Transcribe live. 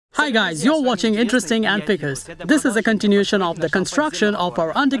Hi guys, you're watching Interesting and Ficus. This is a continuation of the construction of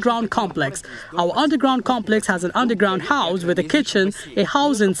our underground complex. Our underground complex has an underground house with a kitchen, a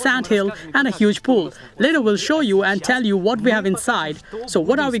house in sand hill and a huge pool. Later we'll show you and tell you what we have inside. So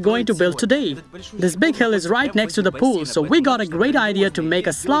what are we going to build today? This big hill is right next to the pool, so we got a great idea to make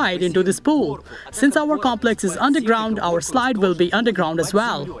a slide into this pool. Since our complex is underground, our slide will be underground as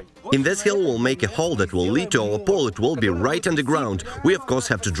well. In this hill we'll make a hole that will lead to our pool. It will be right underground. We of course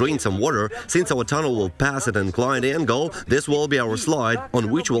have to drain some water. Since our tunnel will pass at an inclined angle, this will be our slide,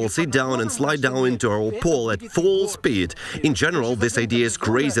 on which we'll sit down and slide down into our pool at full speed. In general, this idea is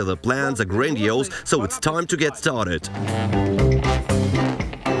crazy, the plans are grandiose, so it's time to get started.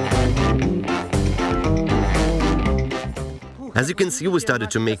 As you can see, we started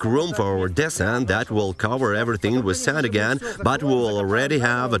to make room for our descent. That will cover everything with sand again, but we will already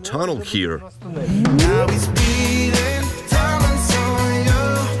have a tunnel here.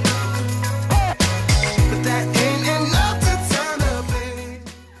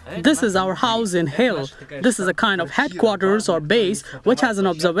 This is our house in hill. This is a kind of headquarters or base which has an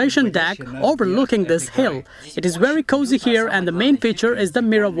observation deck overlooking this hill. It is very cozy here, and the main feature is the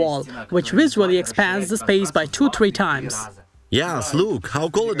mirror wall, which visually expands the space by 2-3 times. Yes, look, how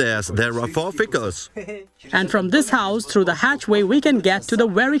cool it is. There are 4 figures. And from this house, through the hatchway, we can get to the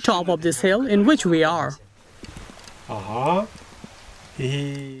very top of this hill in which we are.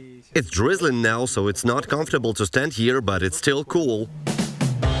 It's drizzling now, so it's not comfortable to stand here, but it's still cool.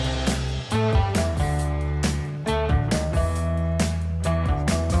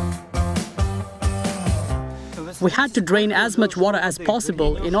 We had to drain as much water as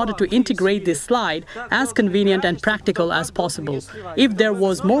possible in order to integrate this slide as convenient and practical as possible. If there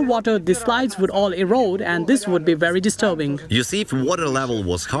was more water, the slides would all erode, and this would be very disturbing. You see, if water level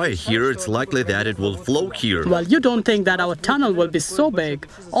was high here, it's likely that it will flow here. Well, you don't think that our tunnel will be so big.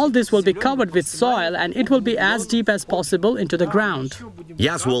 All this will be covered with soil, and it will be as deep as possible into the ground.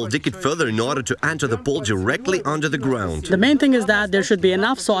 Yes, we'll dig it further in order to enter the pool directly under the ground. The main thing is that there should be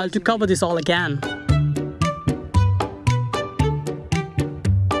enough soil to cover this all again.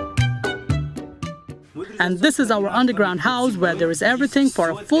 And this is our underground house where there is everything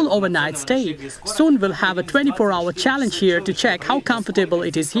for a full overnight stay. Soon we'll have a 24-hour challenge here to check how comfortable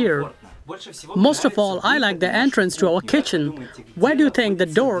it is here. Most of all, I like the entrance to our kitchen. Where do you think the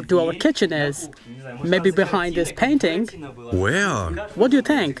door to our kitchen is? Maybe behind this painting? Where? What do you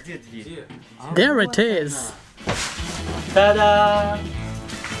think? There it is. Ta-da!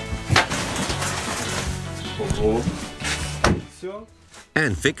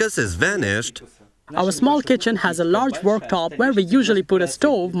 And Ficus is vanished. Our small kitchen has a large worktop where we usually put a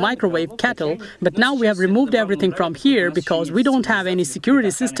stove, microwave, kettle, but now we have removed everything from here because we don't have any security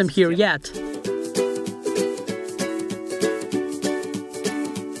system here yet.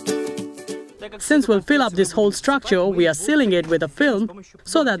 Since we'll fill up this whole structure, we are sealing it with a film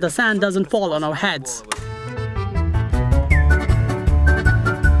so that the sand doesn't fall on our heads.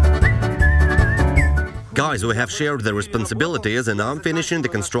 Guys, we have shared the responsibilities, and I'm finishing the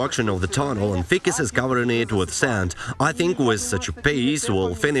construction of the tunnel, and Ficus is covering it with sand. I think with such a pace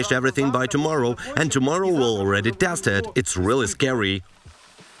we'll finish everything by tomorrow, and tomorrow we'll already test it. It's really scary.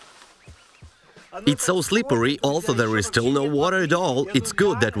 It's so slippery, also there is still no water at all. It's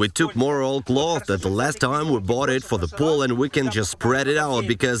good that we took more old cloth than the last time we bought it for the pool, and we can just spread it out,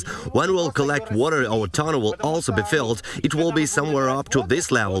 because when we'll collect water, our tunnel will also be filled. It will be somewhere up to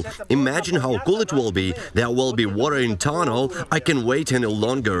this level. Imagine how cool it will be. There will be water in tunnel. I can't wait any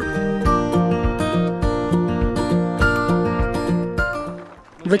longer.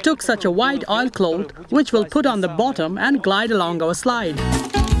 We took such a white oilcloth, which we'll put on the bottom and glide along our slide.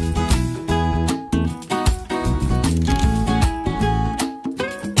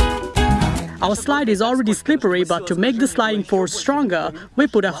 Our slide is already slippery, but to make the sliding force stronger, we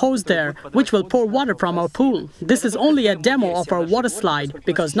put a hose there, which will pour water from our pool. This is only a demo of our water slide,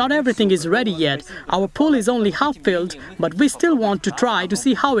 because not everything is ready yet. Our pool is only half filled, but we still want to try to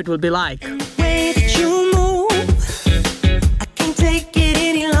see how it will be like.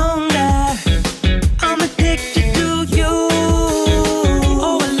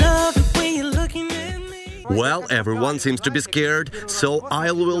 Well, everyone seems to be scared, so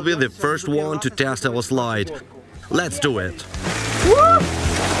I will be the first one to test our slide. Let's do it! Woo!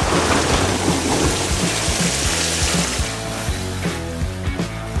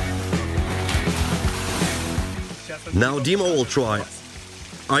 Now Dima will try.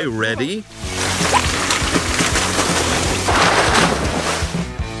 Are you ready?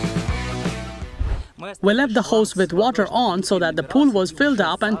 We left the hose with water on so that the pool was filled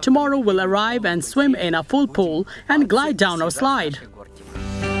up, and tomorrow we'll arrive and swim in a full pool and glide down our slide.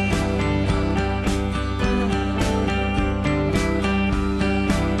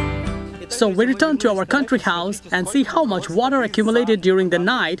 So we returned to our country house and see how much water accumulated during the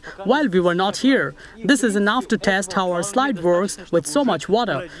night while we were not here. This is enough to test how our slide works with so much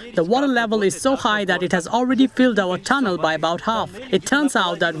water. The water level is so high that it has already filled our tunnel by about half. It turns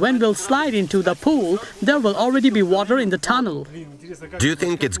out that when we'll slide into the pool, there will already be water in the tunnel. Do you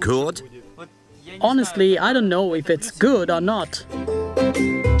think it's good? Honestly, I don't know if it's good or not.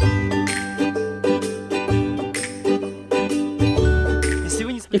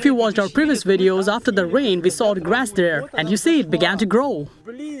 If you watched our previous videos, after the rain, we saw the grass there, and you see it began to grow.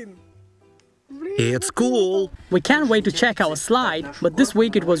 It's cool. We can't wait to check our slide, but this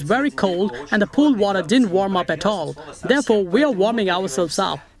week it was very cold and the pool water didn't warm up at all. Therefore, we are warming ourselves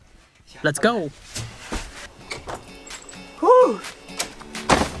up. Let's go.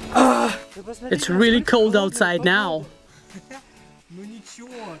 It's really cold outside now.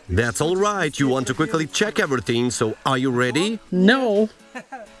 That's all right. You want to quickly check everything, so are you ready? No.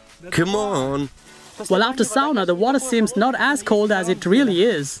 Come on. Well, after sauna, the water seems not as cold as it really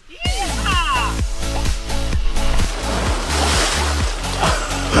is.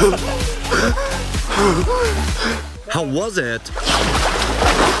 How was it?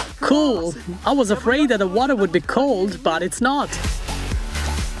 Cool. I was afraid that the water would be cold, but it's not.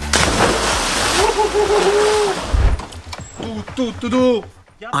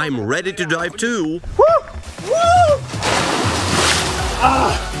 I'm ready to dive too.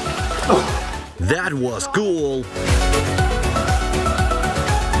 That was cool.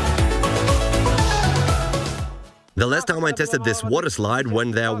 The last time I tested this water slide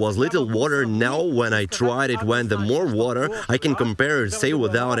when there was little water, now when I tried it when there more water, I can compare it, say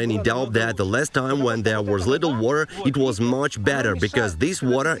without any doubt that the last time when there was little water, it was much better, because this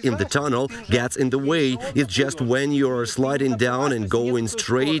water in the tunnel gets in the way. It's just when you're sliding down and going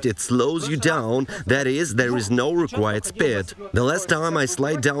straight, it slows you down, that is, there is no required speed. The last time I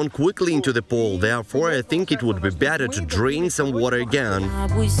slid down quickly into the pool, therefore I think it would be better to drain some water again.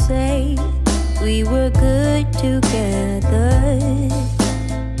 We were good together.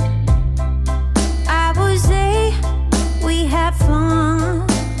 I would say we had fun.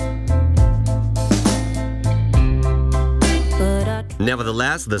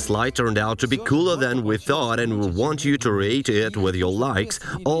 Nevertheless, the slide turned out to be cooler than we thought, and we want you to rate it with your likes.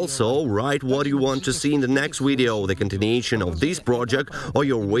 Also, write what you want to see in the next video, the continuation of this project, or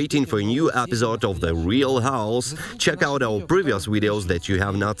you're waiting for a new episode of The Real House. Check out our previous videos that you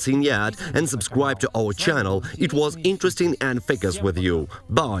have not seen yet, and subscribe to our channel. It was Interesting and Ficus with you.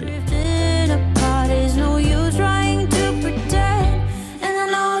 Bye.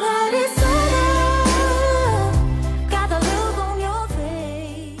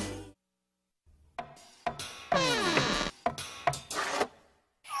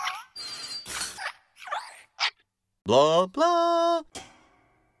 Blah, blah.